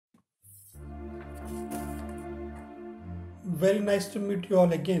Very nice to meet you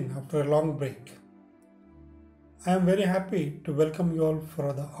all again after a long break. I am very happy to welcome you all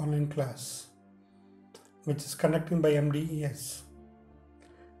for the online class, which is conducted by MDES.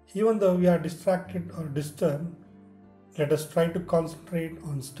 Even though we are distracted or disturbed, let us try to concentrate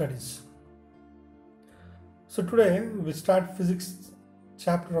on studies. So today we start physics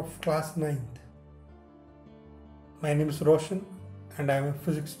chapter of class 9th. My name is Roshan and I am a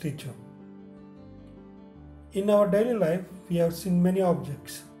physics teacher. In our daily life, we have seen many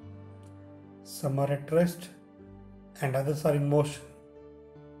objects. Some are at rest and others are in motion.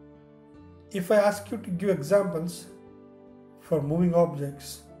 If I ask you to give examples for moving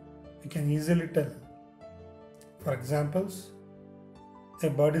objects, you can easily tell. For examples, a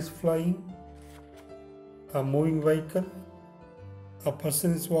bird is flying, a moving vehicle, a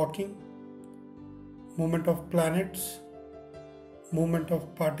person is walking, movement of planets, movement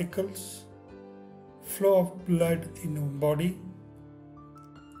of particles, flow of blood in our body,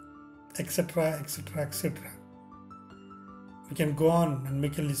 etc., etc., etc. We can go on and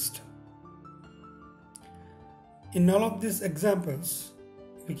make a list. In all of these examples,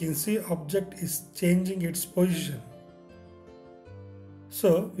 we can see object is changing its position.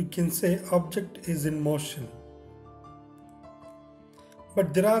 So we can say object is in motion.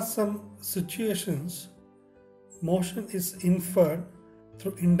 But there are some situations motion is inferred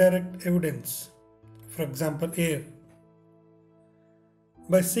through indirect evidence. For example, air.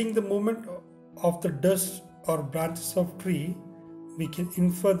 By seeing the movement of the dust or branches of tree, we can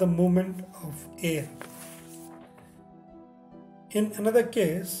infer the movement of air. In another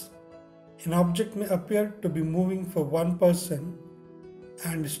case, an object may appear to be moving for one person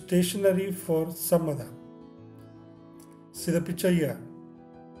and stationary for some other. See the picture here.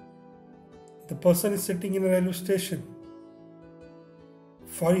 The person is sitting in a railway station.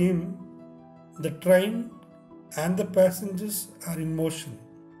 For him, the train and the passengers are in motion.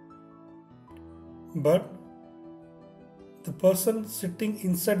 But the person sitting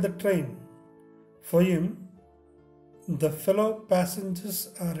inside the train, for him, the fellow passengers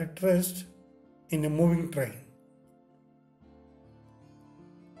are at rest in a moving train.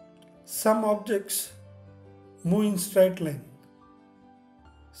 Some objects move in straight line.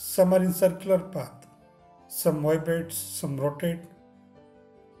 Some are in circular path. Some vibrate, some rotate.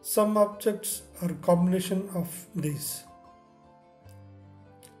 Some objects are a combination of these.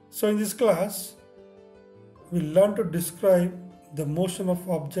 So in this class, we learn to describe the motion of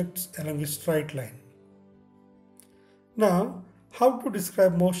objects along a straight line. Now, how to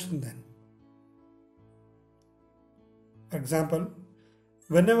describe motion then? For example,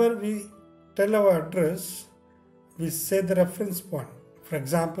 whenever we tell our address, we say the reference point. For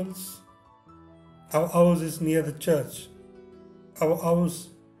examples, our house is near the church. Our house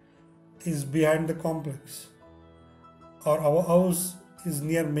is behind the complex, or our house is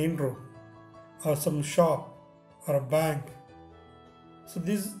near main road, or some shop, or a bank. So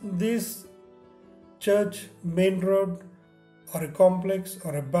these church, main road, or a complex,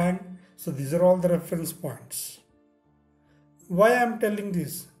 or a bank, so these are all the reference points. Why I am telling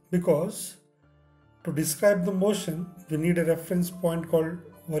this? Because to describe the motion, we need a reference point called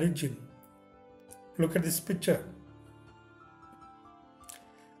origin. Look at this picture.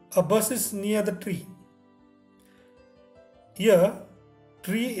 A bus is near the tree. Here,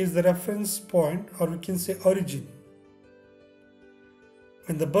 tree is the reference point, or we can say origin.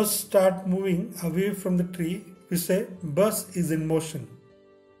 When the bus starts moving away from the tree, we say bus is in motion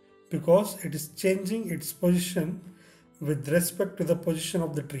because it is changing its position with respect to the position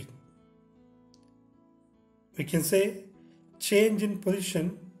of the tree. We can say change in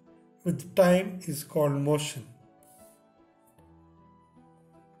position with time is called motion.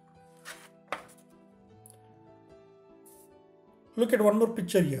 Look at one more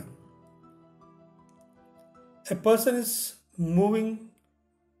picture here. A person is moving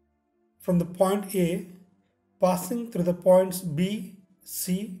from the point A, passing through the points B,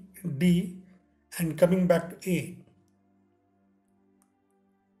 C, D, and coming back to A.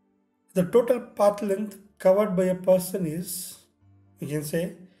 The total path length covered by a person is, we can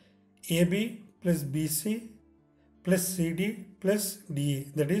say, AB plus BC plus CD plus DA.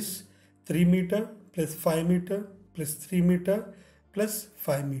 That is 3 meter plus 5 meter plus 3 meter plus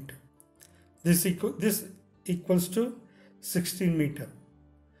 5 meter. This equals to 16 meter.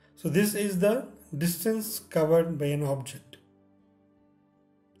 So this is the distance covered by an object.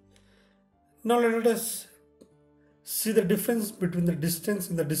 Now let us see the difference between the distance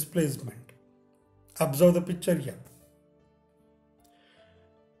and the displacement. Observe the picture here.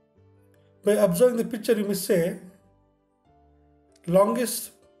 By observing the picture, you may say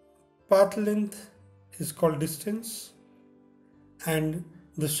longest path length is called distance and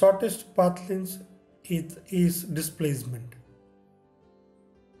the shortest path length is displacement.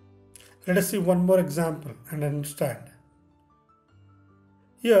 Let us see one more example and understand.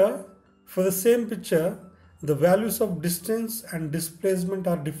 Here, for the same picture, the values of distance and displacement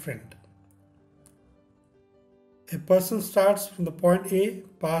are different. A person starts from the point A,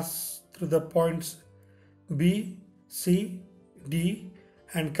 passes through the points B, C, D,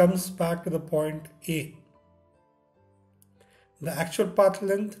 and comes back to the point A. The actual path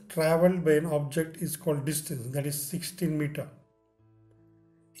length traveled by an object is called distance, that is 16 meter.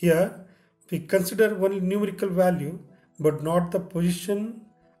 Here, we consider only numerical value but not the position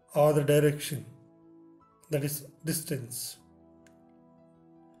or the direction, that is distance.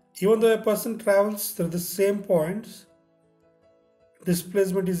 Even though a person travels through the same points,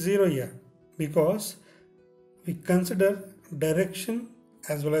 displacement is 0 here because we consider direction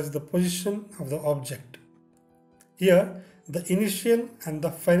as well as the position of the object. Here, the initial and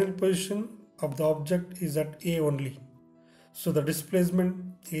the final position of the object is at A only. So the displacement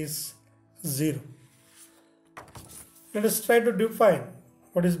is 0. Let us try to define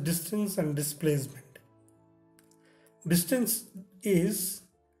what is distance and displacement. Distance is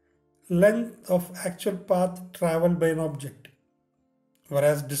length of actual path traveled by an object,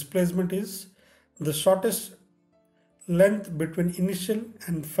 whereas displacement is the shortest length between initial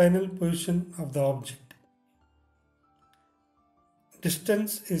and final position of the object.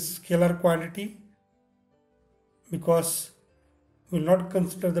 Distance is scalar quantity because we will not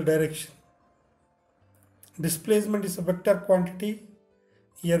consider the direction. Displacement is a vector quantity.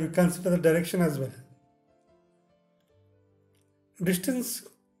 Here we consider the direction as well. Distance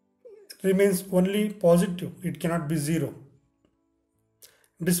remains only positive, it cannot be 0.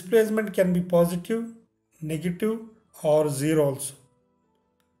 Displacement can be positive, negative, or 0 also.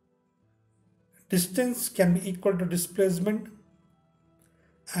 Distance can be equal to displacement,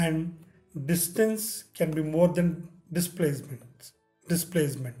 and distance can be more than displacement.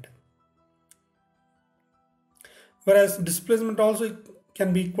 Whereas displacement also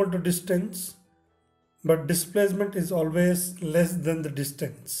can be equal to distance, but displacement is always less than the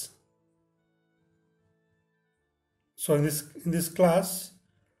distance. So in this class,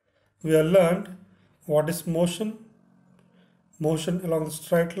 we have learned what is motion along the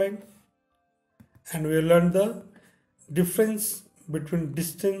straight line, and we have learned the difference between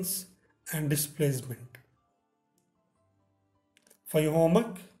distance and displacement. For your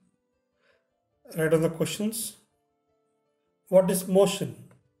homework, write down the questions. What is motion?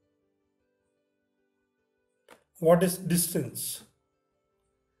 What is distance?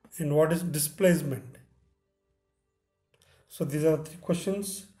 And what is displacement? So these are the 3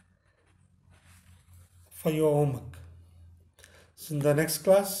 questions for your homework. So in the next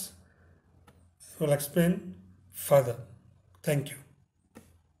class, I will explain further. Thank you.